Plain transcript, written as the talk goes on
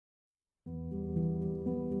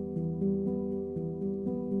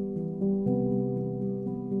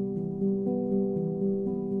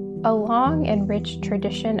A long and rich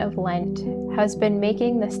tradition of Lent has been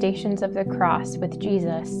making the Stations of the Cross with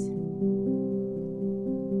Jesus.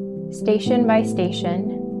 Station by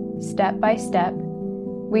station, step by step,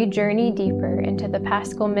 we journey deeper into the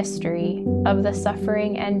Paschal mystery of the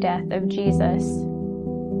suffering and death of Jesus.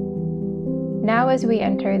 Now, as we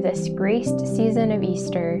enter this graced season of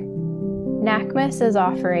Easter, NACMAS is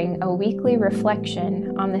offering a weekly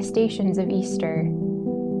reflection on the stations of Easter,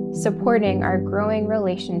 supporting our growing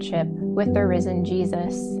relationship with the risen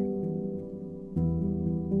Jesus.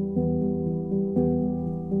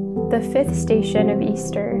 The fifth station of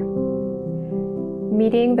Easter,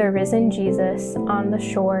 meeting the risen Jesus on the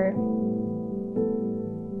shore.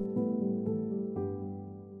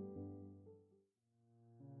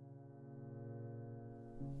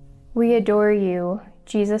 We adore you,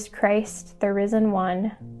 Jesus Christ, the risen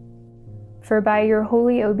one, for by your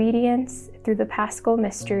holy obedience through the Paschal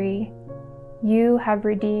mystery, you have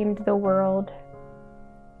redeemed the world.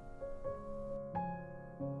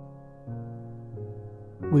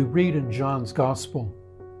 We read in John's Gospel,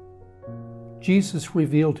 Jesus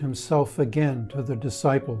revealed himself again to the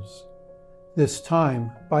disciples, this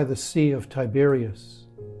time by the Sea of Tiberias.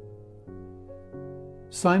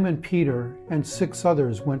 Simon Peter and 6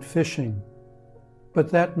 others went fishing, but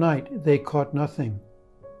that night they caught nothing.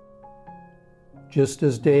 Just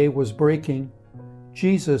as day was breaking,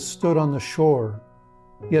 Jesus stood on the shore,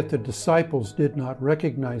 yet the disciples did not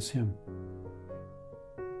recognize him.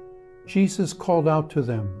 Jesus called out to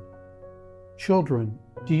them, "Children,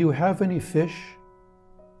 do you have any fish?"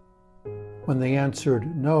 When they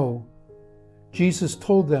answered, "No," Jesus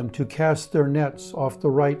told them to cast their nets off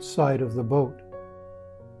the right side of the boat.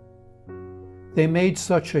 They made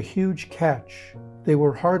such a huge catch, they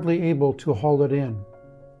were hardly able to haul it in.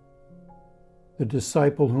 The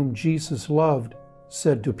disciple whom Jesus loved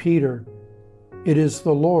said to Peter, "It is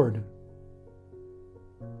the Lord."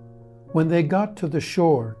 When they got to the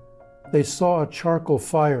shore, they saw a charcoal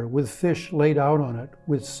fire with fish laid out on it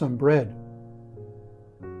with some bread.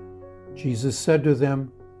 Jesus said to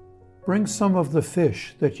them, "Bring some of the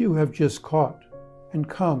fish that you have just caught, and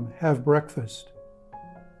come have breakfast."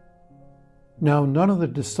 Now none of the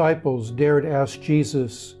disciples dared ask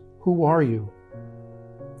Jesus, "Who are you?"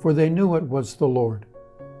 for they knew it was the Lord.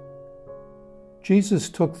 Jesus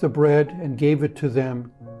took the bread and gave it to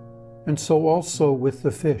them, and so also with the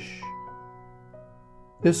fish.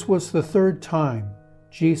 This was the 3rd time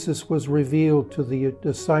Jesus was revealed to the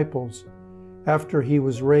disciples after he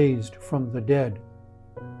was raised from the dead.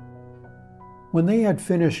 When they had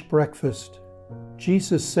finished breakfast,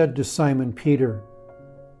 Jesus said to Simon Peter,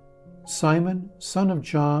 "Simon, son of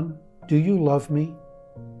John, do you love me?"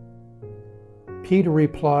 Peter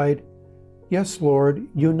replied, "Yes, Lord,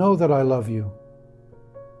 you know that I love you."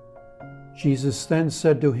 Jesus then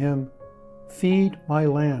said to him, "Feed my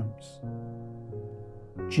lambs."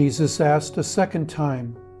 Jesus asked a 2nd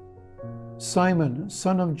time, "Simon,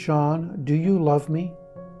 son of John, do you love me?"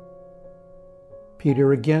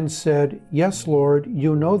 Peter again said, "Yes, Lord,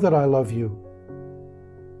 you know that I love you."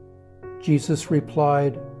 Jesus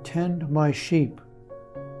replied, "Tend my sheep."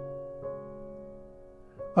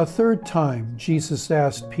 A 3rd time, Jesus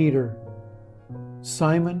asked Peter,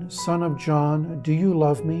 "Simon, son of John, do you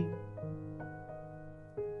love me?"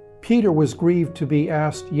 Peter was grieved to be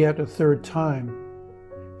asked yet a 3rd time,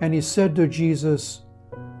 and he said to Jesus,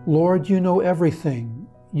 "Lord, you know everything.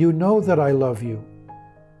 You know that I love you."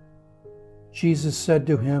 Jesus said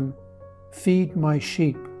to him, "Feed my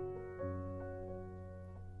sheep."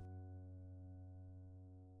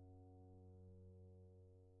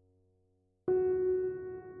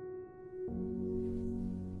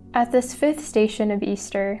 At this 5th station of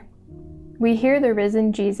Easter, we hear the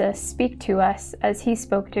risen Jesus speak to us as he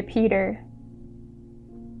spoke to Peter.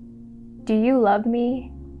 "Do you love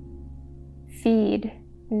me? Feed,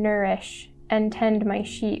 nourish, and tend my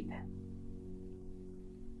sheep."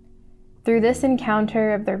 Through this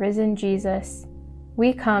encounter of the risen Jesus,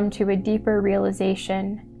 we come to a deeper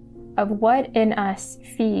realization of what in us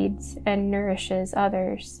feeds and nourishes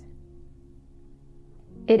others.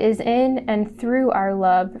 It is in and through our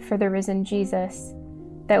love for the risen Jesus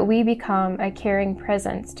that we become a caring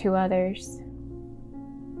presence to others.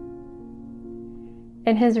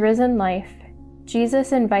 In his risen life,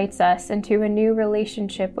 Jesus invites us into a new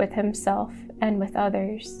relationship with himself and with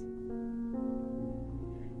others.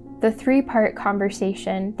 The 3-part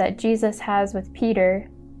conversation that Jesus has with Peter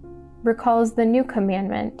recalls the new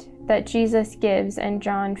commandment that Jesus gives in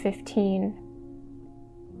John 15.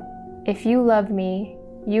 "If you love me,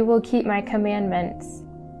 you will keep my commandments,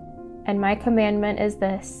 and my commandment is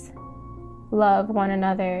this: love one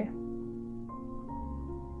another."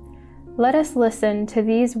 Let us listen to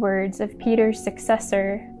these words of Peter's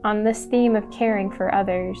successor on this theme of caring for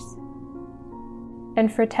others. In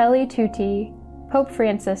Fratelli Tutti, Pope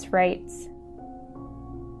Francis writes,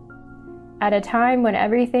 "At a time when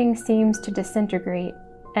everything seems to disintegrate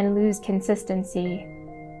and lose consistency,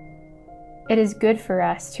 it is good for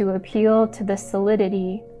us to appeal to the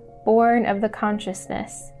solidity born of the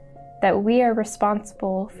consciousness that we are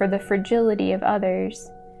responsible for the fragility of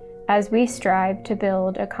others as we strive to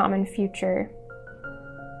build a common future.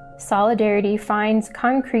 Solidarity finds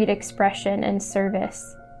concrete expression in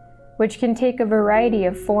service, which can take a variety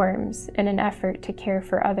of forms in an effort to care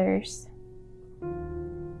for others.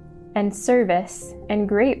 And service, in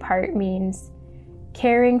great part, means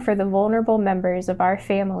caring for the vulnerable members of our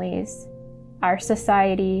families, our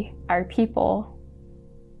society, our people.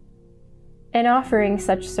 In offering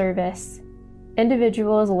such service,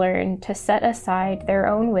 individuals learn to set aside their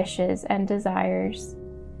own wishes and desires,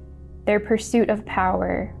 their pursuit of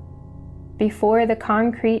power, before the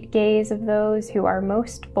concrete gaze of those who are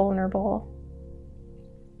most vulnerable.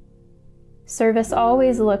 Service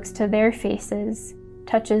always looks to their faces,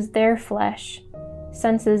 touches their flesh,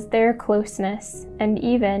 senses their closeness, and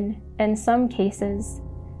even, in some cases,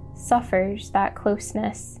 suffers that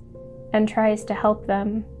closeness and tries to help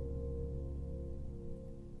them.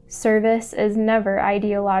 Service is never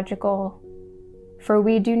ideological, for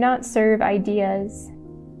we do not serve ideas,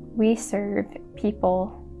 we serve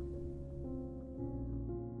people."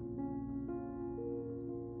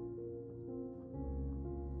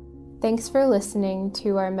 Thanks for listening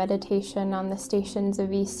to our meditation on the stations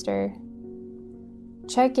of Easter.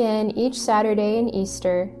 Check in each Saturday in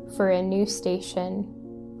Easter for a new station.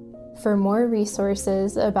 For more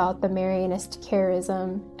resources about the Marianist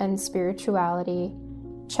charism and spirituality,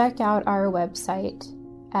 check out our website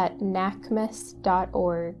at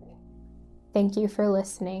nacmis.org. Thank you for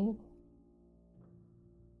listening.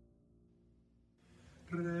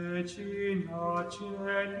 Regina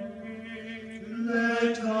Celi,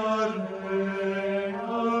 letare